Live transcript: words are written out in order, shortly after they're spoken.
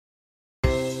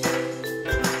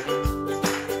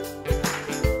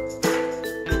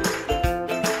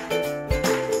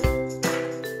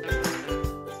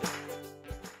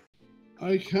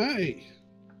Okay.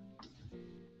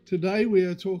 Today we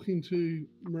are talking to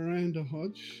Miranda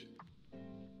Hodge.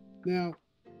 Now,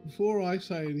 before I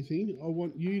say anything, I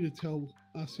want you to tell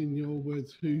us in your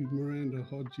words who Miranda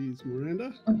Hodge is.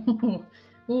 Miranda?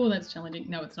 Oh, that's challenging.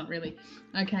 No, it's not really.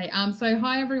 Okay. So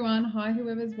hi everyone. Hi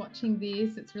whoever's watching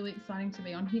this. It's really exciting to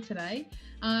be on here today.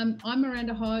 I'm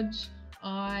Miranda Hodge.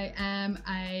 I am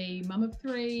a mum of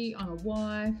three. I'm a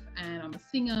wife and I'm a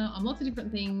singer. I'm lots of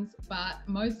different things, but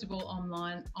most of all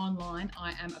online,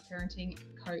 I am a parenting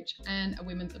coach and a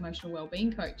women's emotional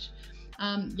wellbeing coach.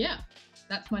 Yeah,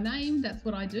 that's my name. That's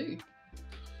what I do.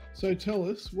 So tell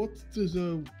us, what does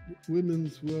a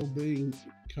women's wellbeing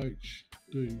coach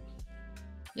do?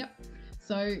 Yep.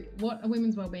 So what a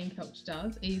women's wellbeing coach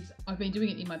does is, I've been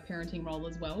doing it in my parenting role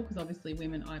as well, because obviously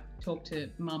I talk to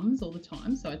mums all the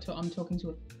time. So I'm talking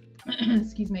to,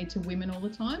 to women all the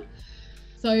time.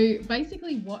 So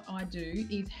basically what I do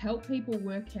is help people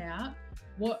work out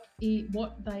what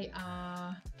they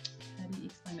are, how do you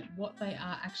explain it? What they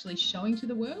are actually showing to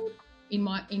the world. In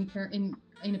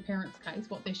a parent's case,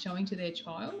 what they're showing to their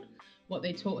child, what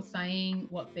they're saying,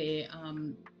 what they're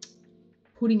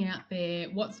putting out there,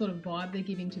 what sort of vibe they're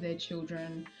giving to their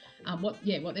children, what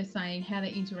they're saying, how they're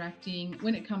interacting.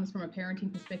 When it comes from a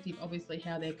parenting perspective, obviously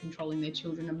how they're controlling their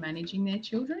children and managing their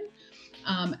children.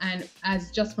 And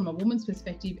as just from a woman's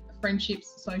perspective,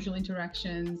 friendships, social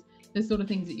interactions, the sort of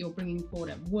things that you're bringing forward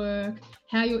at work,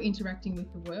 how you're interacting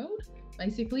with the world,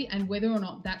 basically, and whether or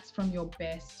not that's from your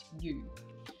best you.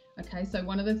 Okay, so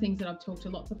one of the things that I've talked to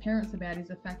lots of parents about is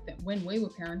the fact that when we were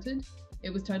parented,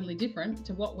 it was totally different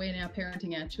to what we're now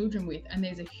parenting our children with. And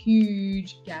there's a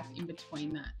huge gap in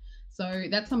between that. So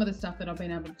that's some of the stuff that I've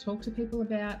been able to talk to people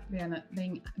about,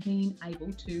 being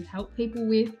able to help people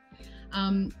with.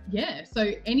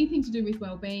 So anything to do with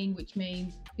well-being, which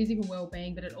means physical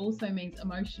well-being, but it also means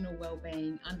emotional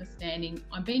well-being, understanding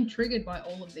I'm being triggered by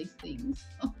all of these things.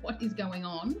 What is going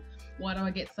on? Why do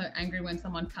I get so angry when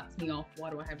someone cuts me off?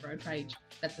 Why do I have road rage?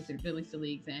 That's a really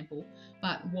silly example.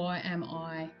 But why am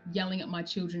I yelling at my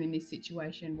children in this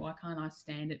situation? Why can't I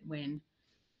stand it when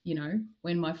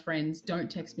my friends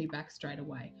don't text me back straight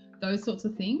away? Those sorts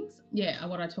of things, are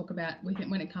what I talk about with it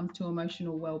when it comes to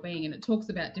emotional well-being. And it talks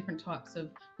about different types of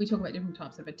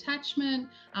attachment,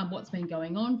 what's been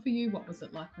going on for you, what was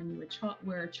it like when you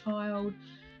were a child,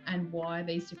 and why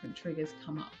these different triggers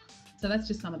come up. So that's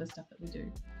just some of the stuff that we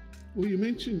do. Well, you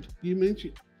mentioned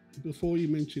before, you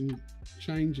mentioned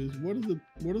changes. What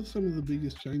are some of the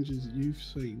biggest changes you've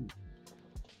seen?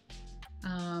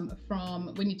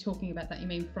 From when you're talking about that, you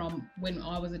mean from when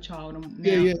I was a child and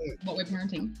now what we're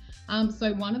parenting?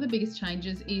 So one of the biggest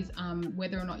changes is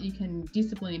whether or not you can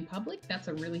discipline in public. That's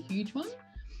a really huge one.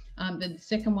 The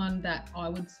second one that I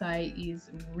would say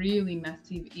is really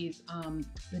massive is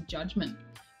the judgment.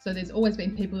 So there's always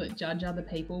been people that judge other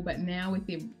people, but now with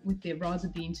the rise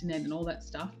of the internet and all that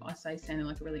stuff, I say sounding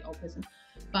like a really old person,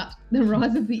 but the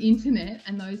rise of the internet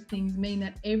and those things mean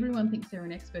that everyone thinks they're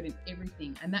an expert in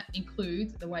everything, and that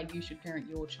includes the way you should parent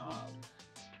your child.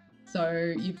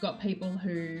 So you've got people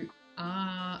who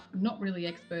are not really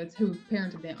experts who have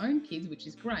parented their own kids, which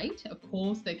is great. Of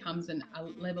course, there comes a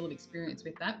level of experience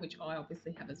with that, which I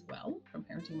obviously have as well from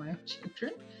parenting my own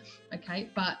children. Okay,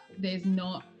 but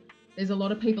there's a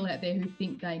lot of people out there who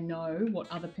think they know what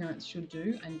other parents should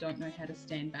do and don't know how to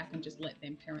stand back and just let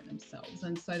them parent themselves.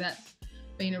 And so that's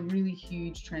been a really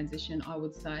huge transition, I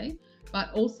would say.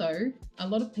 But also, a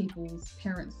lot of people's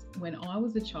parents, when I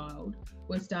was a child,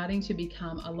 were starting to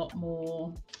become a lot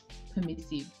more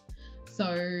permissive.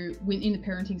 So in the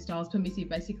parenting styles, permissive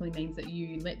basically means that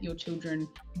you let your children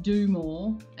do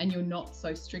more and you're not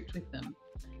so strict with them.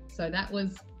 So that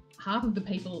was half of the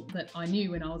people that I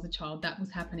knew when I was a child, that was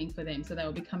happening for them. So they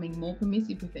were becoming more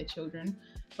permissive with their children.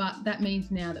 But that means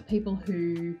now that people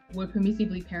who were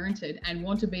permissively parented and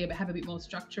want to have a bit more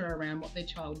structure around what their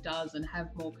child does and have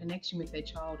more connection with their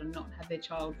child and not have their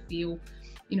child feel,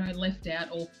 left out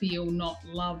or feel not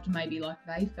loved maybe like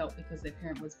they felt because their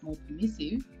parent was more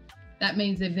permissive. That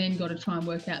means they've then got to try and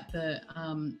work out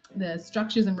the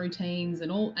structures and routines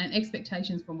and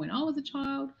expectations from when I was a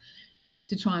child,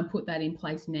 to try and put that in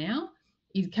place now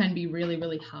can be really,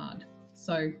 really hard.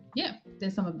 So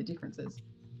there's some of the differences.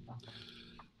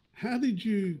 How did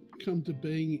you come to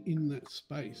being in that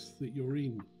space that you're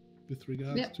in with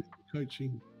regards to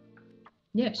coaching?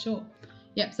 Yeah, sure.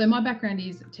 So my background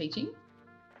is teaching.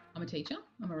 I'm a teacher.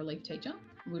 I'm a relief teacher.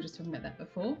 We were just talking about that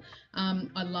before.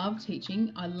 I love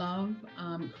teaching. I love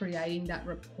creating that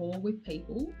rapport with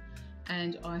people.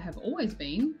 And I have always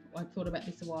been, I thought about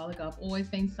this a while ago, I've always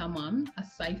been someone, a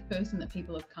safe person that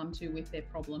people have come to with their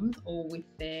problems or with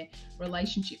their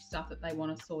relationship stuff that they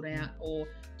want to sort out, or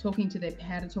talking to their,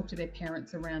 how to talk to their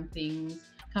parents around things,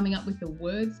 coming up with the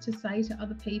words to say to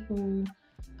other people.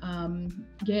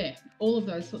 Yeah, all of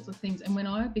those sorts of things. And when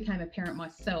I became a parent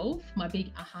myself, my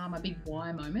big aha, my big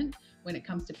why moment when it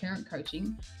comes to parent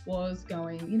coaching was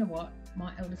going, you know what,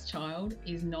 my eldest child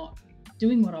is not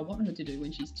doing what I want her to do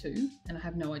when she's 2, and I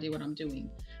have no idea what I'm doing.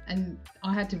 And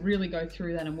I had to really go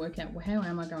through that and work out, well, how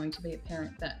am I going to be a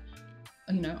parent that,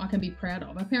 you know, I can be proud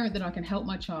of, a parent that I can help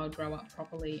my child grow up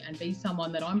properly and be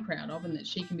someone that I'm proud of and that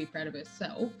she can be proud of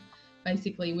herself,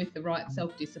 basically with the right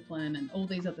self-discipline and all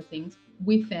these other things,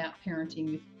 without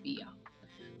parenting with fear.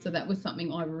 So that was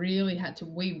something I really had to,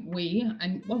 we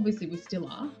and obviously we still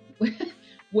are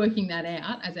working that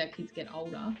out as our kids get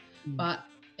older, but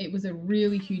it was a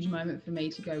really huge moment for me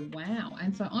to go, wow.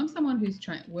 And so I'm someone who's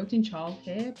worked in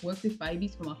childcare, worked with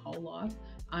babies for my whole life.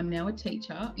 I'm now a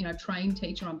teacher, you know, trained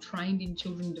teacher. I'm trained in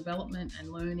children development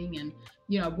and learning, and,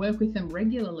 you know, work with them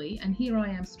regularly. And here I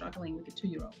am struggling with a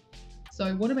 2-year-old.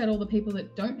 So what about all the people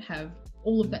that don't have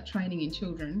all of that training in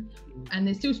children, and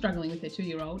they're still struggling with their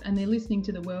 2-year-old, and they're listening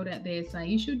to the world out there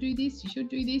saying, you should do this, you should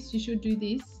do this, you should do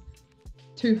this.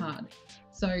 Too hard.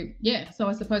 So yeah, so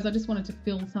I suppose I just wanted to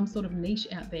fill some sort of niche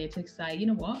out there to say, you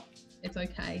know what, it's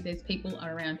okay. There's people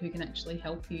around who can actually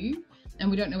help you.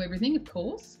 And we don't know everything, of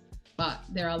course, but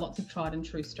there are lots of tried and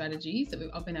true strategies that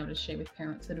I've been able to share with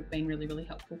parents that have been really, really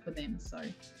helpful for them. So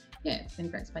yeah, it's been a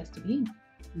great space to be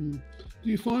in. Do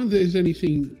you find there's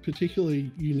anything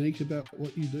particularly unique about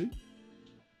what you do?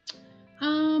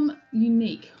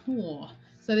 Unique. Oh,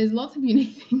 so there's lots of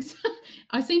unique things.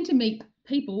 I seem to meet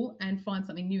people and find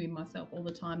something new in myself all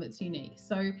the time that's unique.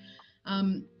 So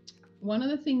one of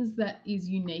the things that is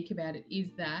unique about it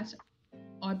is that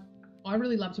I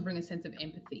really love to bring a sense of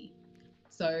empathy.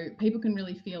 So people can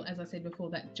really feel, as I said before,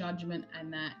 that judgment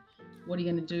and that, what are you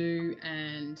going to do?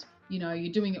 And, you know,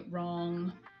 you're doing it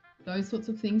wrong, those sorts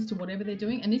of things to whatever they're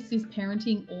doing. And this is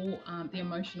parenting or the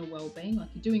emotional well-being. Like,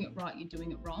 you're doing it right, you're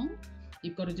doing it wrong.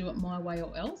 You've got to do it my way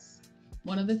or else.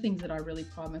 One of the things that I really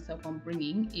pride myself on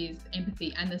bringing is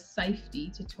empathy and the safety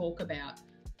to talk about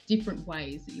different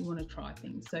ways that you want to try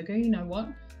things. So go, you know what,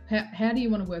 how do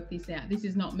you want to work this out? This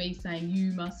is not me saying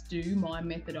you must do my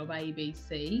method of A, B,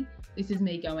 C. This is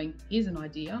me going, here's an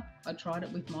idea. I tried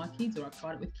it with my kids, or I've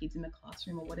tried it with kids in the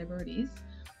classroom, or whatever it is.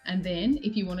 And then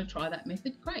if you want to try that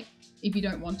method, great. If you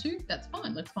don't want to, that's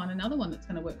fine. Let's find another one that's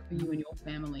going to work for you and your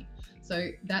family. So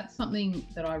that's something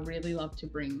that I really love to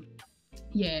bring.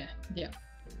 Yeah.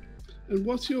 And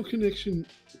what's your connection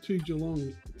to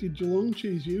Geelong? Did Geelong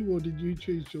choose you, or did you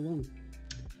choose Geelong?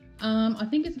 I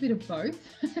think it's a bit of both.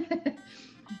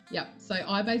 Yeah, so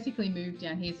I basically moved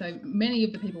down here. So many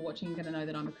of the people watching are going to know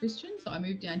that I'm a Christian. So I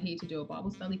moved down here to do a Bible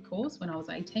study course when I was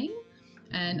 18.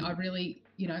 And I really,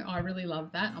 I really love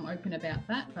that. I'm open about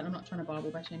that, but I'm not trying to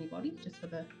Bible bash anybody, just for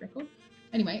the record.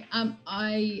 Anyway,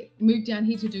 I moved down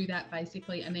here to do that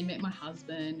basically, and then met my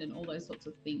husband and all those sorts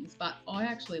of things. But I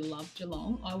actually love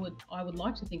Geelong. I would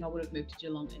like to think I would have moved to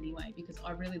Geelong anyway, because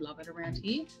I really love it around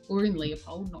here. We're in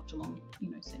Leopold, not Geelong,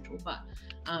 central. But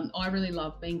I really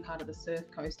love being part of the Surf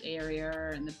Coast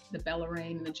area and the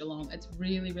Bellarine and the Geelong. It's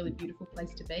really, really beautiful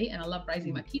place to be, and I love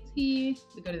raising my kids here.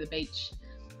 We go to the beach.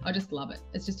 I just love it.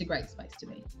 It's just a great space to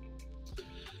be.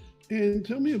 And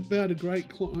tell me about a great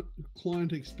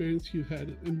client experience you've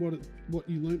had and what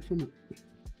you learned from it.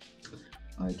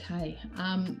 Okay,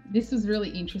 this was really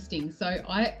interesting. So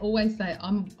I always say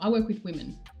I work with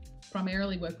women,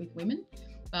 primarily work with women,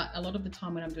 but a lot of the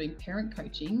time when I'm doing parent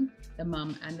coaching, the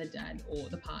mum and the dad or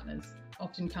the partners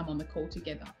often come on the call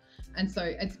together. And so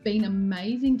it's been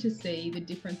amazing to see the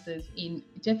differences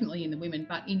definitely in the women,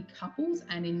 but in couples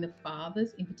and in the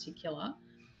fathers in particular,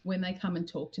 when they come and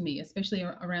talk to me, especially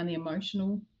around the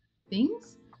emotional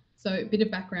things. So a bit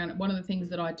of background, one of the things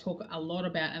that I talk a lot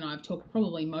about, and I've talked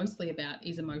probably mostly about,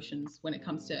 is emotions when it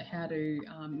comes to how to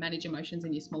manage emotions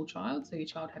in your small child. So your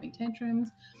child having tantrums,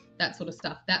 that sort of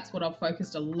stuff. That's what I've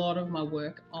focused a lot of my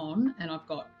work on. And I've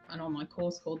got an online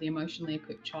course called The Emotionally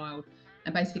Equipped Child.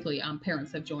 And basically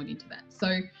parents have joined into that.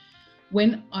 So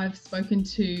when I've spoken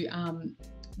to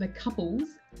the couples,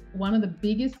 one of the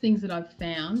biggest things that I've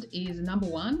found is, number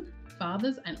one,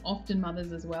 fathers and often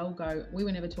mothers as well go, we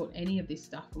were never taught any of this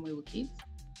stuff when we were kids.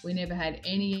 We never had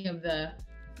any of the,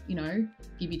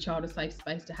 give your child a safe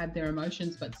space to have their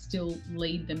emotions, but still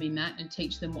lead them in that and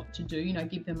teach them what to do,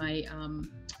 give them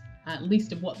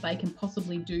list of what they can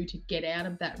possibly do to get out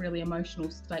of that really emotional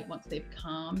state once they've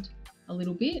calmed a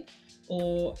little bit,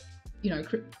 or, you know,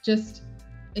 just,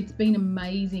 it's been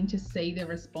amazing to see the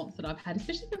response that I've had,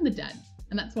 especially from the dads.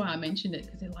 And that's why I mentioned it,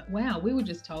 because they're like, wow, we were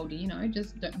just told, you know,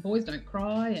 just boys don't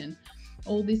cry and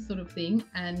all this sort of thing.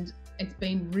 And it's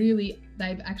been really,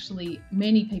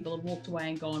 many people have walked away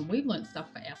and gone, we've learned stuff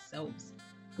for ourselves.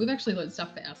 We've actually learned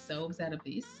stuff for ourselves out of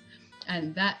this.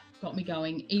 And that got me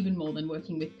going even more than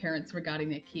working with parents regarding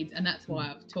their kids. And that's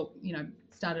why I've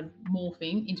started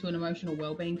morphing into an emotional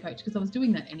wellbeing coach, because I was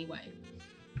doing that anyway.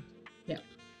 Yeah.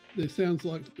 There sounds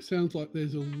like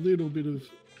there's a little bit of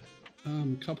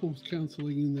couples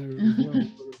counselling in there as well.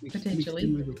 Potentially.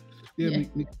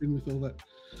 Mixed in with all that.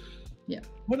 Yeah.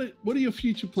 What are your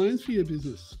future plans for your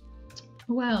business?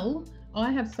 Well,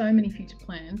 I have so many future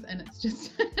plans, and it's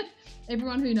just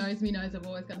everyone who knows me knows I've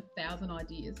always got 1,000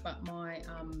 ideas, but my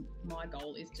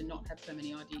goal is to not have so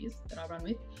many ideas that I run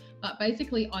with. But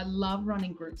basically, I love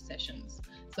running group sessions.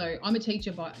 So I'm a teacher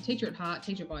at heart,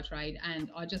 teacher by trade,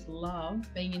 and I just love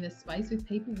being in a space with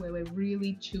people where we're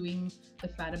really chewing the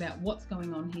fat about what's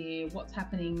going on here, what's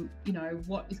happening, you know,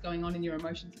 what is going on in your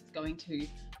emotions that's going to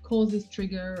cause this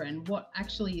trigger, and what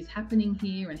actually is happening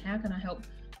here, and how can I help,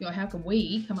 you know, how can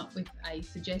we come up with a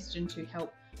suggestion to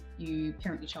help you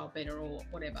parent your child better or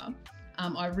whatever.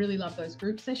 I really love those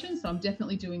group sessions, so I'm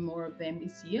definitely doing more of them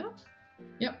this year.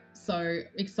 Yep, so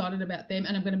excited about them,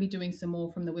 and I'm going to be doing some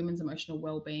more from the women's emotional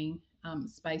wellbeing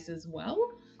space as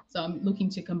well. So I'm looking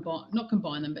to not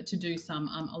combine them, but to do some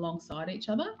alongside each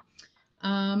other.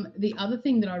 The other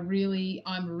thing that I'm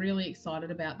really excited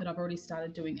about that I've already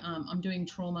started doing, I'm doing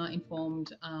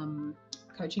trauma-informed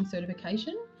coaching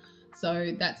certification.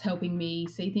 So that's helping me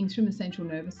see things from the central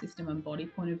nervous system and body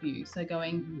point of view. So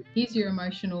going, here's your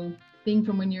emotional thing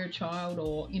from when you're a child,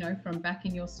 or, you know, from back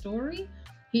in your story.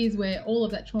 Here's where all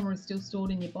of that trauma is still stored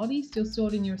in your body, still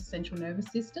stored in your central nervous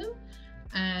system.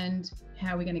 And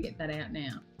how are we going to get that out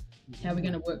now? How are we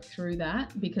going to work through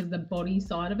that? Because the body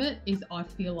side of it is, I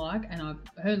feel like, and I've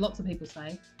heard lots of people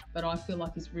say, but I feel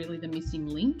like is really the missing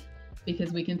link,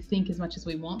 because we can think as much as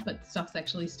we want, but stuff's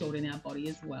actually stored in our body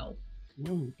as well.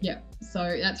 Whoa. Yeah,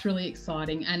 so that's really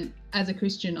exciting. And as a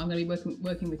Christian, I'm going to be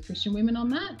working with Christian women on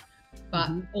that, but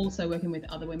also working with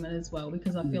other women as well,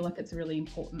 because I feel like it's really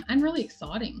important and really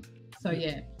exciting. So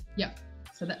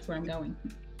so that's where I'm going.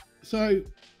 So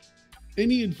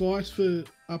any advice for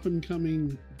up and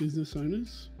coming business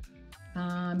owners?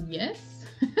 Yes.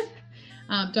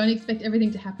 Don't expect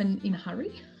everything to happen in a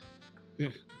hurry. Yeah.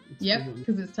 Yep,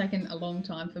 because it's taken a long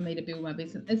time for me to build my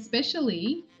business,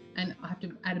 especially, and I have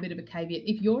to add a bit of a caveat,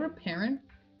 if you're a parent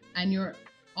and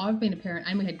I've been a parent,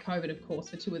 and we had COVID, of course,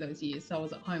 for 2 of those years. So I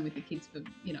was at home with the kids for,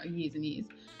 you know, years and years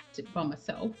by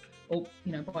myself, or,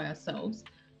 you know, by ourselves.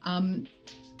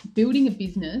 Building a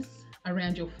business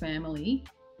around your family,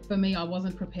 for me, I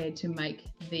wasn't prepared to make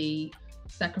the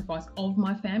sacrifice of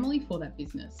my family for that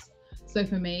business. So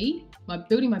for me,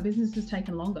 building my business has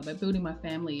taken longer, but building my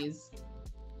family is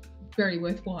very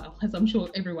worthwhile, as I'm sure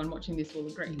everyone watching this will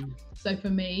agree. So for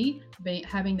me,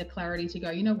 having the clarity to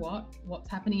go, you know what's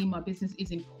happening in my business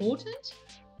is important,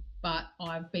 but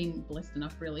I've been blessed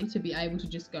enough really to be able to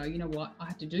just go, you know what, I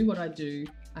have to do what I do.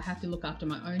 I have to look after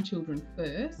my own children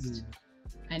first.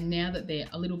 And now that they're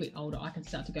a little bit older, I can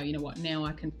start to go, you know what, now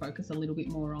I can focus a little bit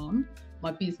more on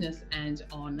my business and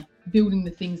on building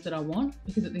the things that I want.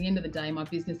 Because at the end of the day, my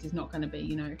business is not going to be,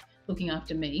 you know, looking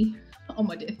after me on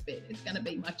my deathbed. It's going to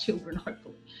be my children,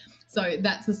 hopefully. So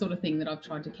that's the sort of thing that I've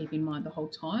tried to keep in mind the whole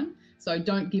time. So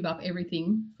don't give up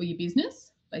everything for your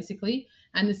business, basically.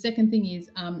 And the second thing is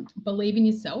believe in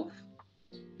yourself,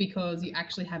 because you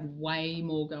actually have way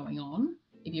more going on.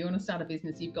 If you want to start a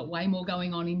business, you've got way more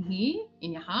going on in here,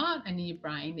 in your heart and in your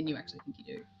brain, than you actually think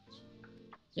you do.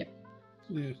 Yep.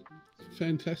 Yeah,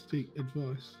 fantastic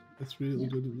advice. That's really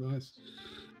good advice.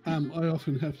 I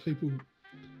often have people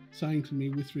saying to me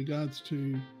with regards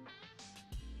to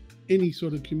any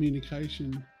sort of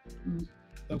communication,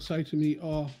 they'll say to me,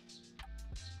 oh,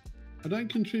 I don't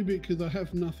contribute because I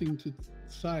have nothing to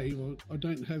say, or I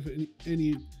don't have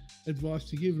any advice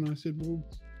to give. And I said, well,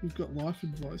 you've got life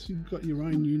advice, you've got your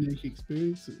own unique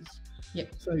experiences.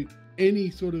 Yep. So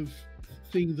any sort of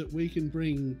thing that we can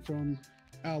bring from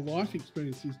our life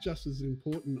experience is just as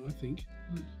important, I think.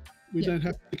 We don't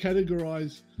have to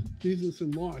categorize business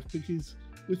and life, because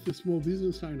with the small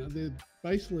business owner, they're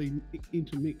basically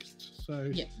intermixed.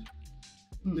 So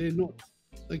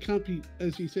they can't be,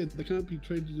 as you said, they can't be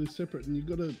treated as separate, and you've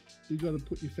got to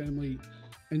put your family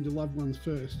and your loved ones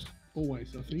first,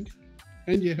 always, I think,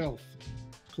 and your health,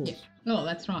 of course. Oh,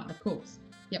 that's right, of course.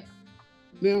 Yep.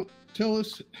 Now, tell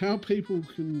us how people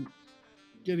can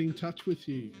get in touch with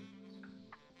you.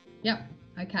 Yep.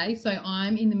 Okay. So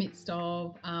I'm in the midst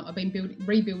of, I've been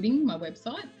rebuilding my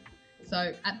website.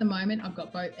 So at the moment, I've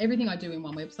got everything I do in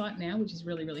one website now, which is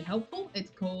really, really helpful.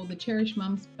 It's called the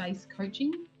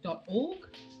cherishmumspacecoaching.org.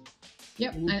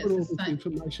 Yep. We'll and put all it's the this same.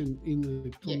 information in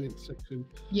the comments section.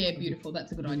 Yeah, beautiful.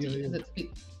 That's a good idea because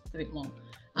it's a bit long.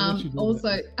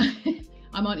 Also,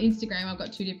 I'm on Instagram. I've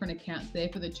got 2 different accounts there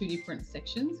for the 2 different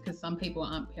sections because some people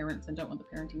aren't parents and don't want the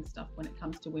parenting stuff when it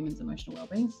comes to women's emotional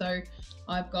wellbeing. So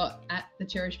I've got at the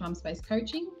Cherish Mum Space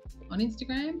Coaching on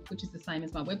Instagram, which is the same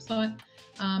as my website.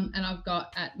 And I've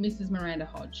got at Mrs. Miranda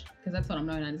Hodge because that's what I'm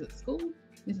known as at school.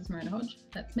 Mrs. Miranda Hodge.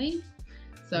 That's me.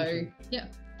 So yeah,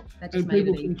 that just made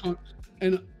it easy.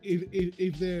 And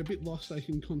if they're a bit lost, they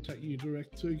can contact you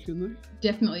direct too, can they?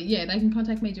 Definitely, yeah. They can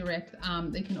contact me direct.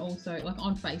 They can also, like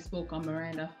on Facebook, I'm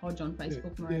Miranda Hodge on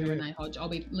Facebook, Miranda Renee Hodge. I'll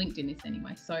be linked in this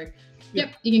anyway. So,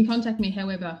 yep, you can contact me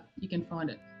however you can find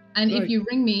it. And if you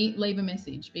ring me, leave a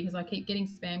message because I keep getting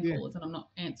spam calls and I'm not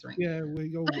answering. Yeah,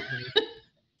 we all get those.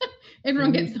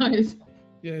 Everyone gets those.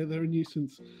 Yeah, they're a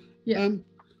nuisance. Yeah.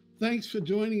 Thanks for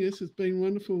joining us. It's been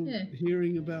wonderful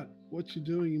hearing about what you're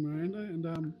doing, Miranda, and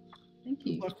thank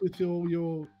you. Good luck with all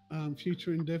your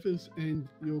future endeavours and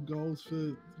your goals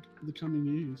for the coming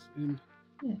years. And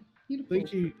beautiful.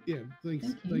 Thank you. Yeah,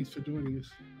 thanks for joining us.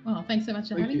 Oh, thanks so much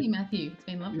for having me, Matthew. It's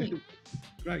been lovely. Yeah,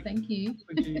 great. Thank you.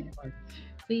 Thank you. Bye.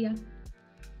 See ya.